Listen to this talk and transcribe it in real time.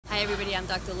Hey everybody, I'm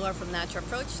Dr. Laura from Natural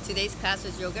Approach. Today's class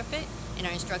was Yoga Fit, and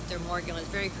our instructor Morgan was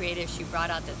very creative. She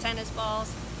brought out the tennis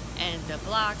balls and the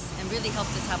blocks and really helped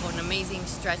us have an amazing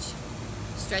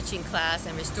stretching class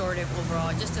and restorative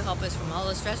overall, just to help us from all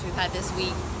the stress we've had this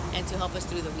week and to help us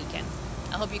through the weekend.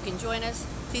 I hope you can join us.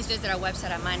 Please visit our website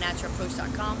at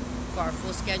mynaturalapproach.com for our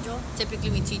full schedule.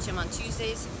 Typically we teach them on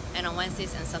Tuesdays and on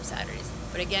Wednesdays and some Saturdays.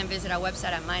 But again, visit our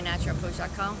website at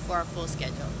mynaturalapproach.com for our full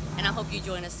schedule. And I hope you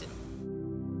join us soon.